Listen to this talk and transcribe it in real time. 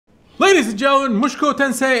Ladies and gentlemen, Mushoku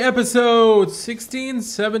Tensei episode 16,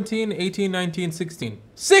 17, 18, 19, 16.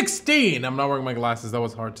 16! I'm not wearing my glasses, that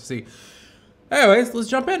was hard to see. Anyways, let's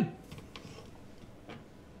jump in.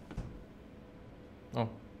 Oh.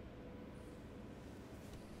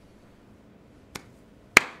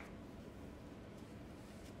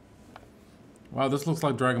 Wow, this looks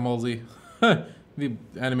like Dragon Ball Z. The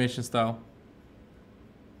animation style.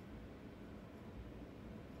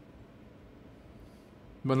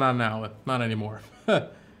 But not now, not anymore.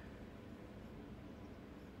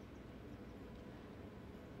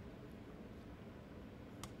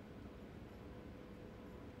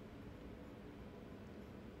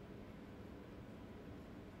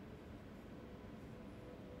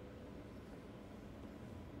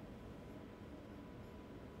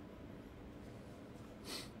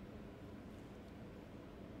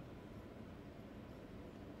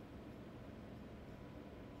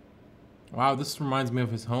 Wow, this reminds me of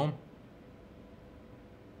his home.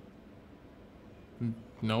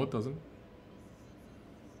 No, it doesn't.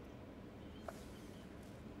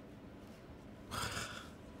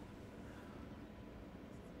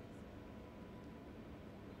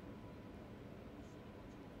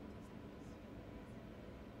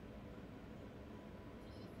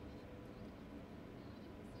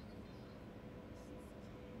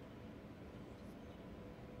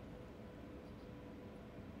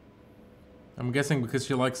 I'm guessing because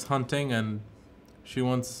she likes hunting and she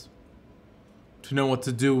wants to know what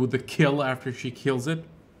to do with the kill after she kills it.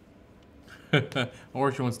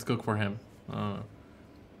 Or she wants to cook for him. I don't know.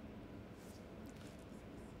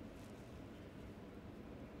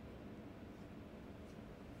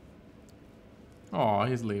 Aw,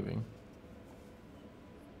 he's leaving.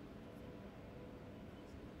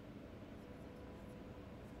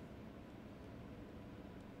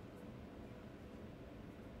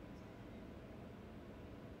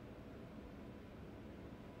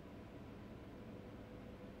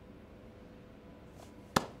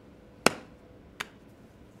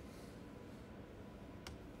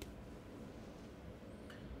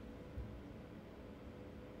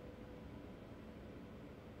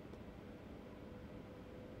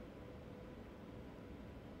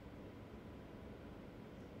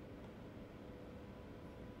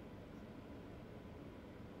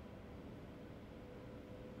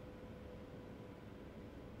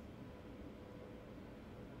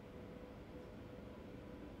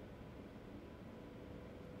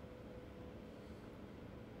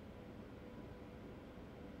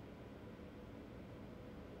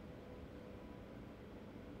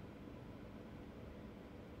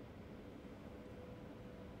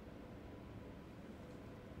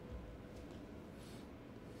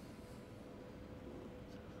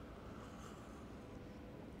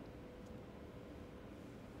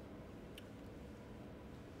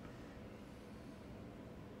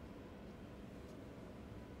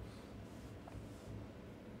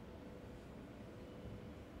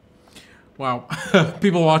 Wow,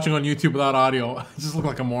 people watching on YouTube without audio, I just look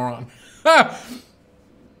like a moron. Wow,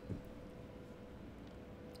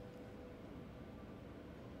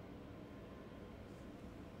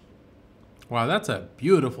 that's a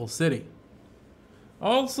beautiful city.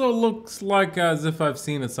 Also looks like as if I've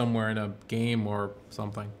seen it somewhere in a game or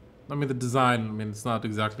something. I mean, the design, I mean, it's not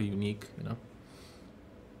exactly unique, you know?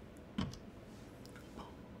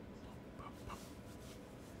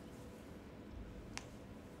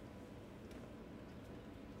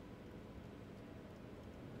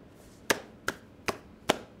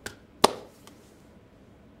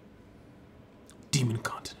 Demon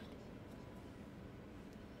Continent.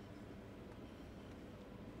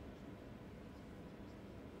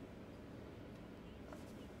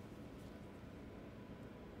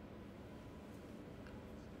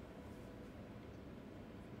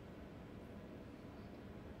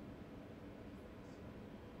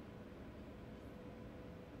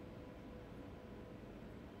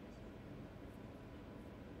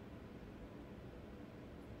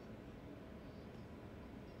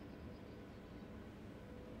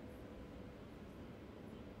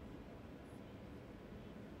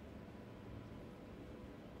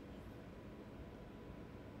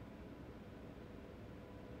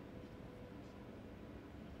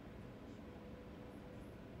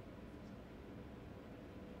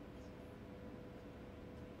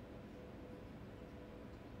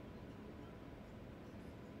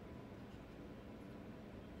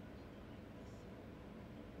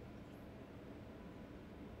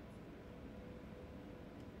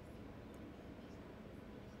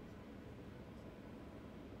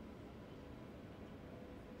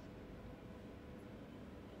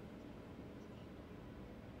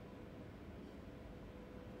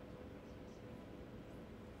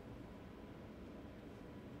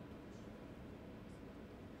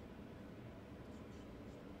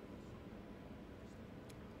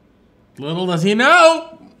 Little does he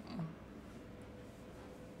know!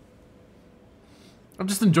 I'm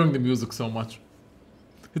just enjoying the music so much.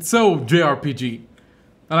 It's so JRPG.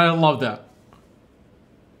 And I love that.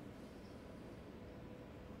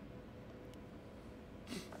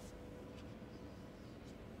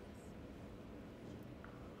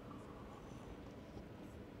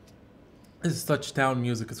 This touchdown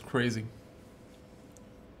music is crazy.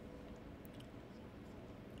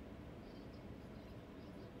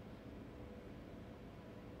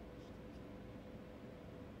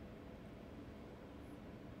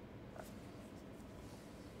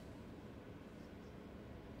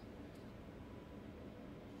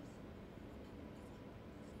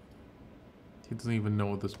 He doesn't even know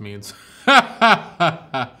what this means.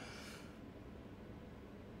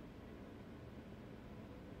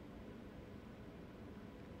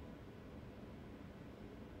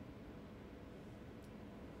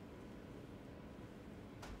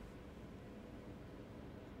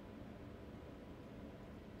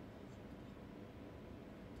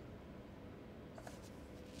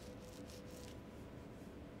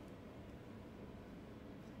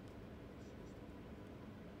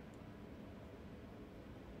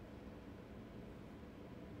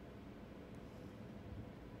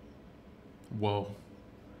 Whoa.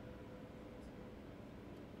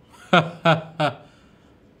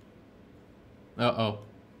 Uh-oh.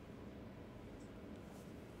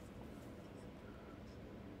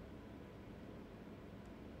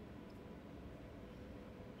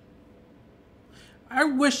 I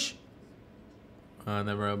wish...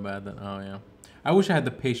 never about that. Oh, yeah. I wish I had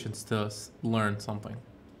the patience to learn something.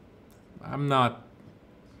 I'm not...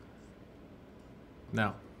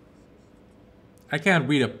 No. I can't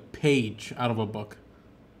read a page out of a book.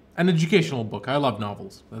 An educational book. I love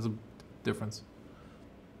novels. There's a difference.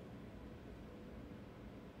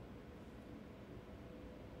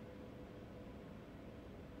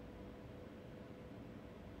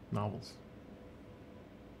 Novels.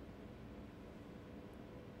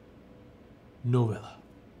 Novella.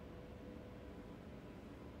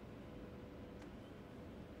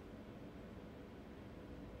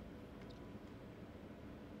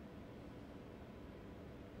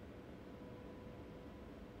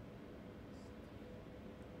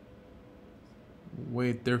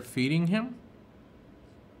 Wait, they're feeding him?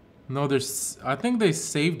 No, there's... I think they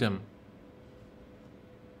saved him.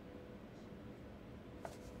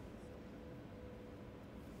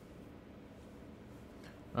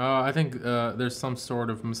 I think there's some sort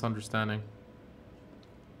of misunderstanding.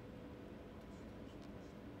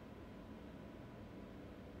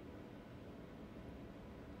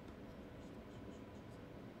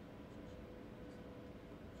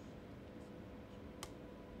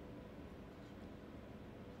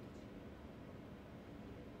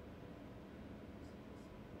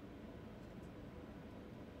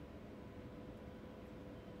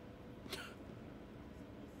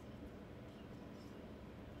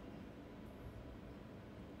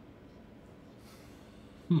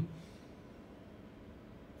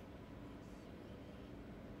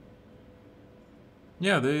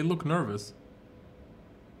 Yeah, they look nervous.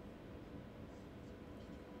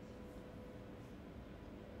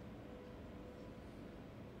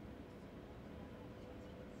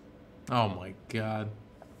 Oh my god.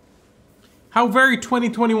 How very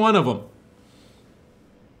 2021 of them.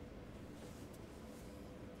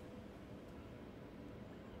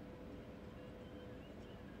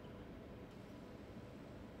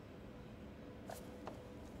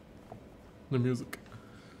 The music.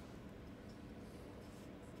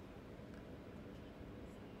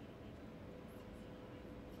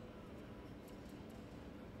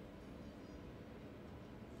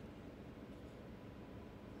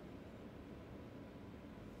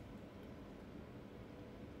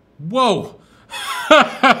 Whoa!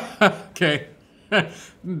 Okay.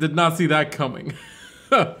 Did not see that coming.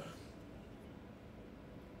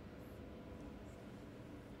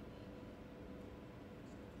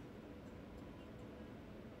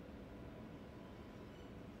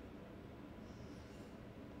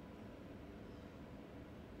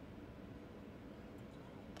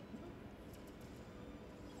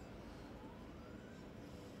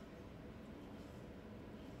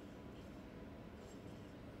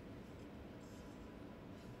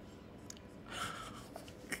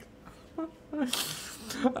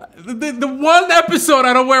 The one episode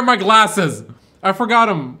I don't wear my glasses. I forgot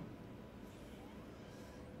them.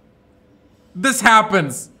 This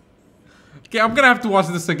happens. Okay, I'm gonna have to watch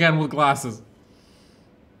this again with glasses.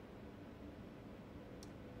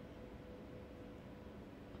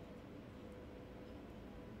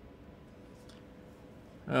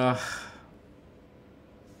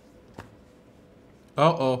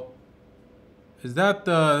 Uh-oh. Is that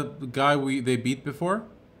the guy they beat before?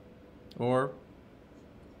 Or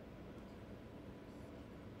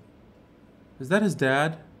is that his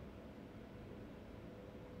dad?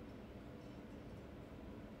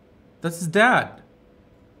 That's his dad.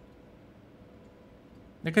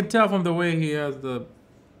 I can tell from the way he has oh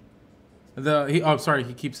sorry,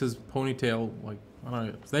 he keeps his ponytail like I don't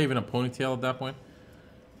know, is that even a ponytail at that point?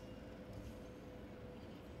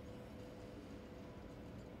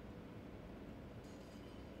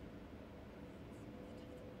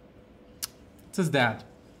 It's his dad.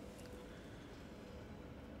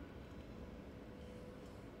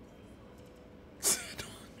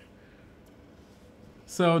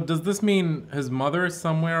 So does this mean his mother is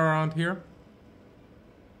somewhere around here?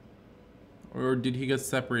 Or did he get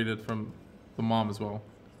separated from the mom as well?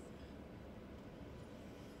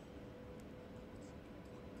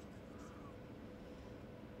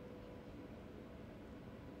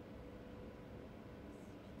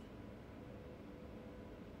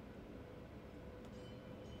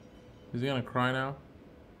 Is he gonna cry now?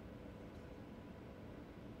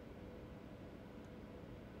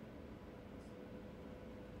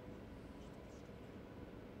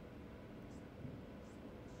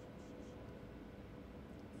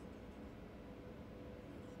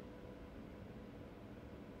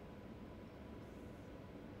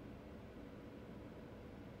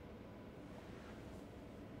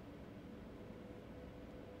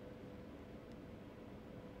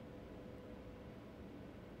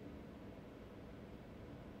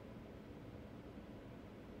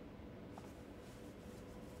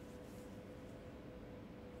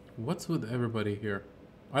 What's with everybody here?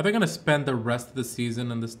 Are they gonna spend the rest of the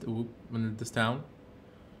season in this town?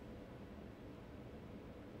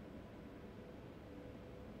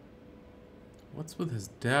 What's with his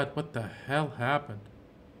dad? What the hell happened?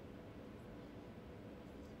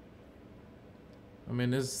 I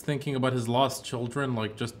mean, is thinking about his lost children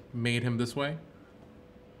like just made him this way?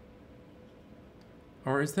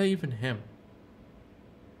 Or is that even him?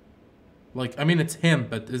 Like, I mean, it's him,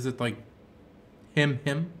 but is it like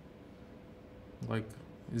him? Like,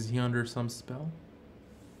 is he under some spell?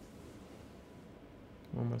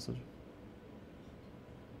 One message.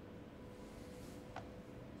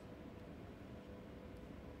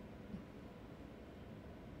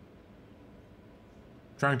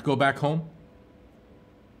 Trying to go back home?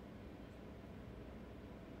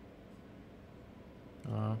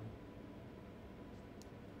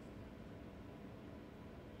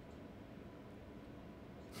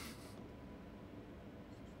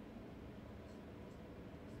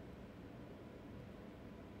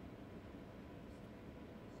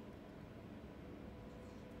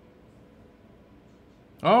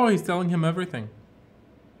 Oh, he's telling him everything.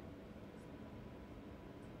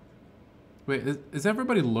 Wait, is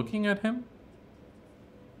everybody looking at him?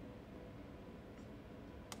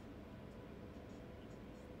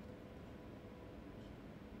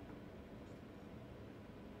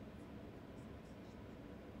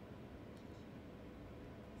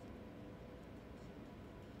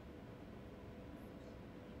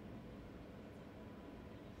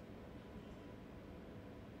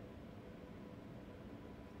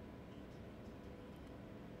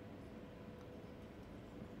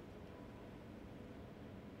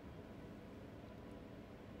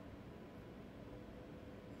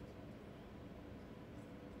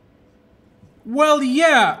 Well,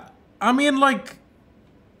 yeah. I mean, like,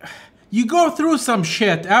 you go through some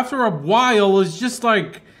shit. After a while, it's just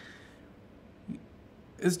like,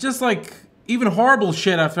 even horrible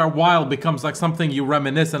shit after a while becomes like something you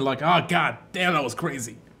reminisce and like, oh god damn, that was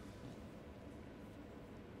crazy.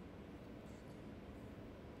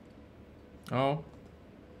 Oh.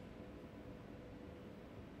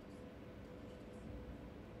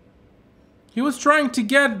 He was trying to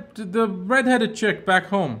get the redheaded chick back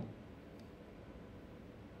home.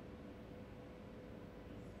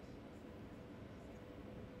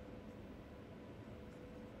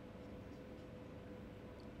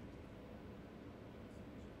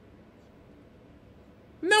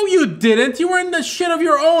 No, you didn't. You were in the shit of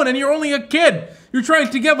your own and you're only a kid. You're trying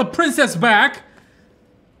to get the princess back.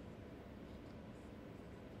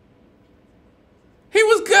 He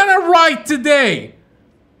was gonna write today.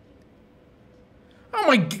 Oh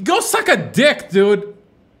my, go suck a dick, dude.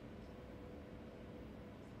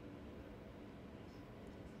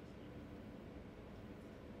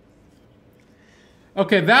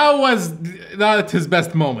 Okay, that was not his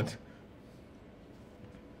best moment.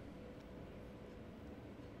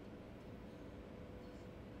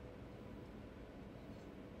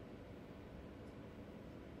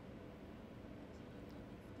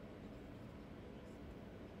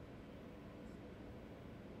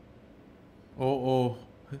 Oh, oh.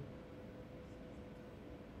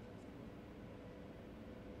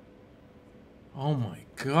 Oh my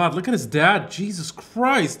god, look at his dad. Jesus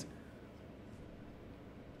Christ.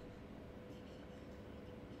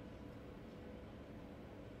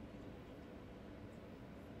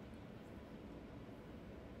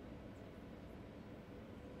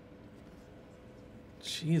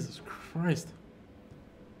 Jesus Christ.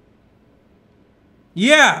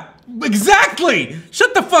 Yeah, exactly.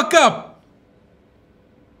 Shut the fuck up.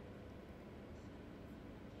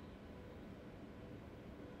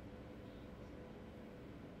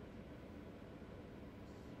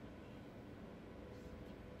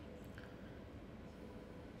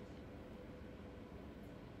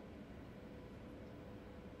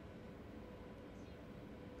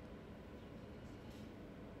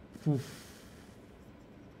 Oof.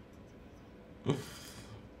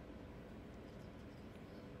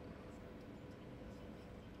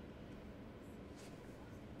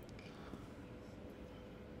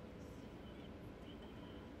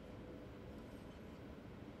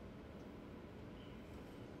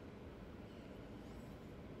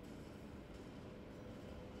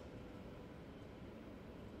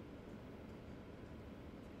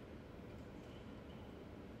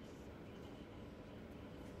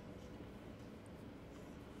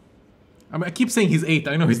 I mean, I keep saying he's 8.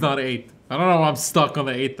 I know he's not 8. I don't know why I'm stuck on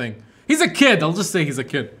the 8 thing. He's a kid. I'll just say he's a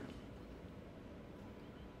kid.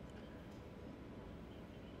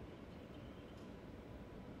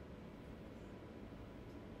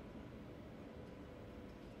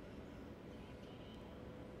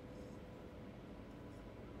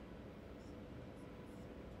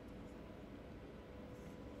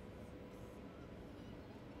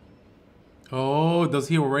 Oh, does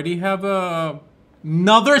he already have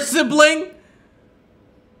another sibling?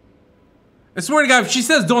 I swear to God, if she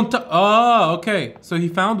says don't oh, okay. So he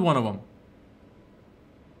found one of them.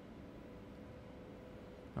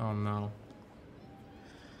 Oh no.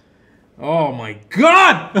 Oh my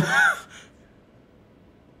God!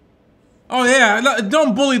 Oh yeah,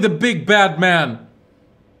 don't bully the big bad man.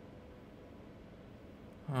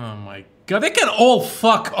 Oh my God, they can all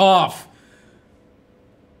fuck off.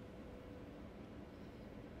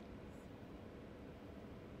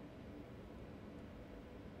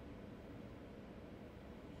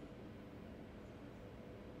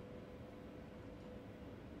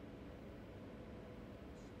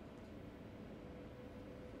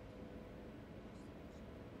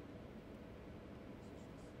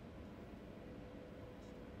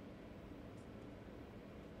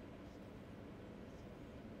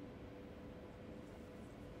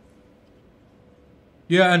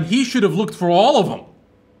 Yeah, and he should have looked for all of them.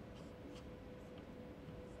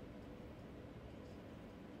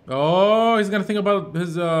 Oh, he's gonna think about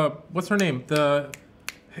his, what's her name? The,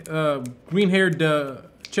 green-haired,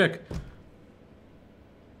 chick.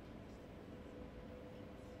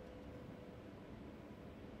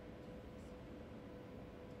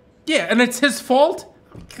 Yeah, and it's his fault?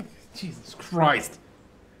 Jesus Christ.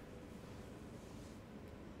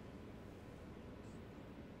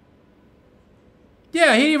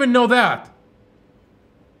 Yeah, he didn't even know that.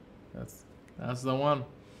 That's the one.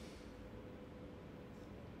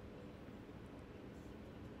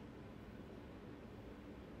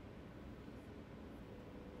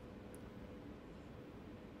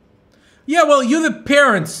 Yeah, well, you're the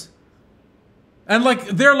parents. And like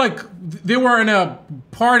they were in a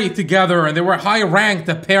party together and they were high ranked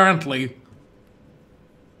apparently.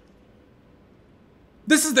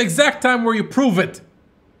 This is the exact time where you prove it.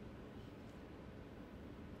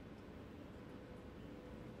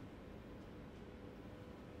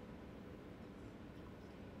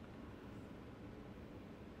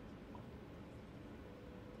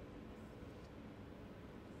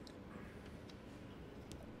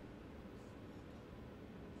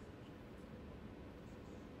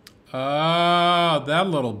 Ah, that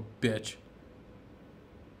little bitch.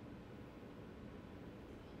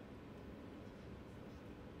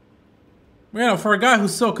 You know, for a guy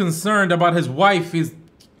who's so concerned about his wife, he's...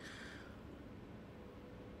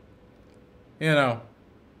 You know...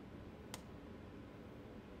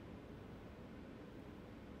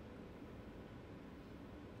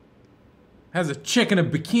 Has a chick in a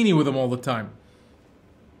bikini with him all the time.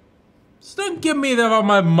 Just don't give me the about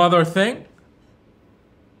my mother thing.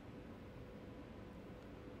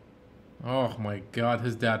 Oh my God,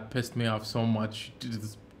 his dad pissed me off so much.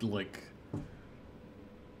 Just, like...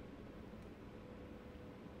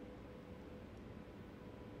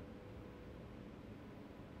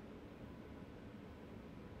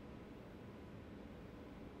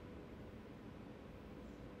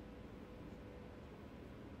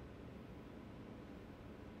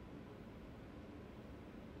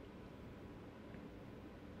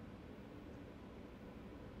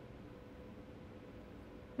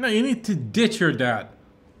 No, you need to ditch your dad.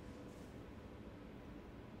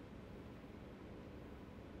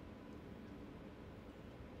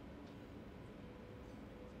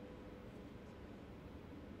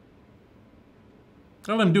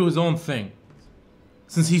 Let him do his own thing.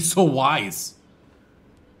 Since he's so wise.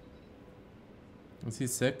 Is he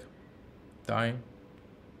sick? Dying?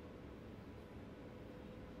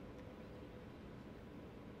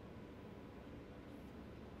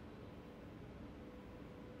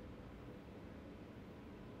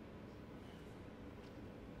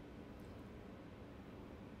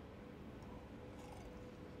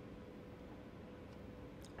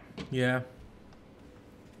 Yeah.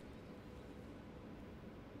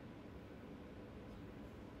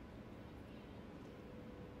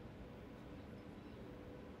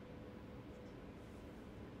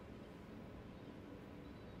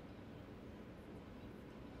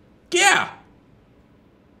 Yeah!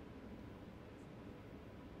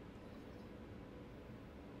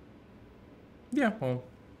 Yeah, well,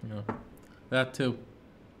 yeah. That too.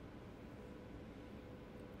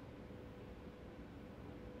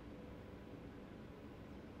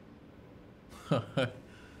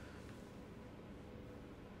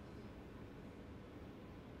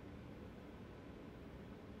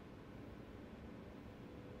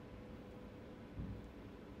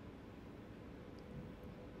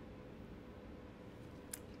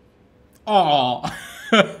 Aw.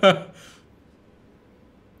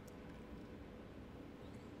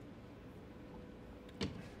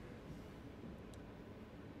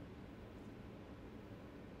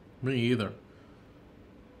 Me either.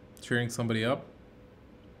 Cheering somebody up.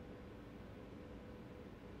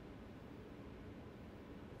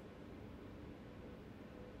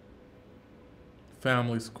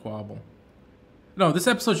 Family squabble. No, this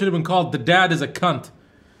episode should have been called The Dad is a Cunt.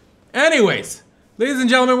 Anyways, ladies and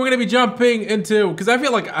gentlemen, we're going to be jumping into... Because I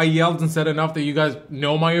feel like I yelled and said enough that you guys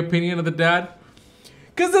know my opinion of the dad.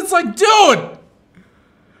 Because it's like, dude!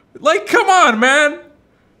 Like, come on, man!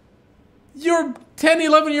 Your 10,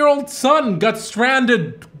 11-year-old son got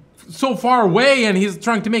stranded so far away and he's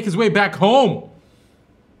trying to make his way back home.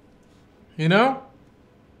 You know?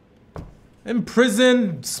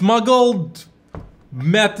 Imprisoned, smuggled,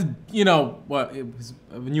 met, you know, what, it was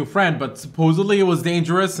a new friend, but supposedly it was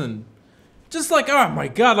dangerous and just like, oh my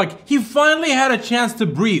god, like, he finally had a chance to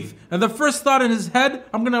breathe. And the first thought in his head,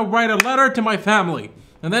 I'm gonna write a letter to my family.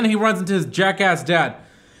 And then he runs into his jackass dad.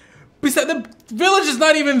 Besides, the village is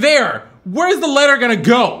not even there. Where's the letter gonna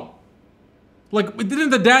go? Like,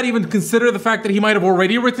 didn't the dad even consider the fact that he might have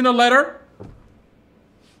already written a letter?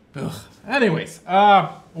 Ugh. Anyways,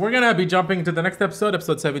 we're gonna be jumping to the next episode,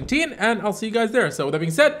 episode 17, and I'll see you guys there. So with that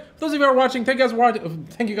being said, for those of you who are watching, thank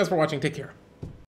you guys for watching. Take care.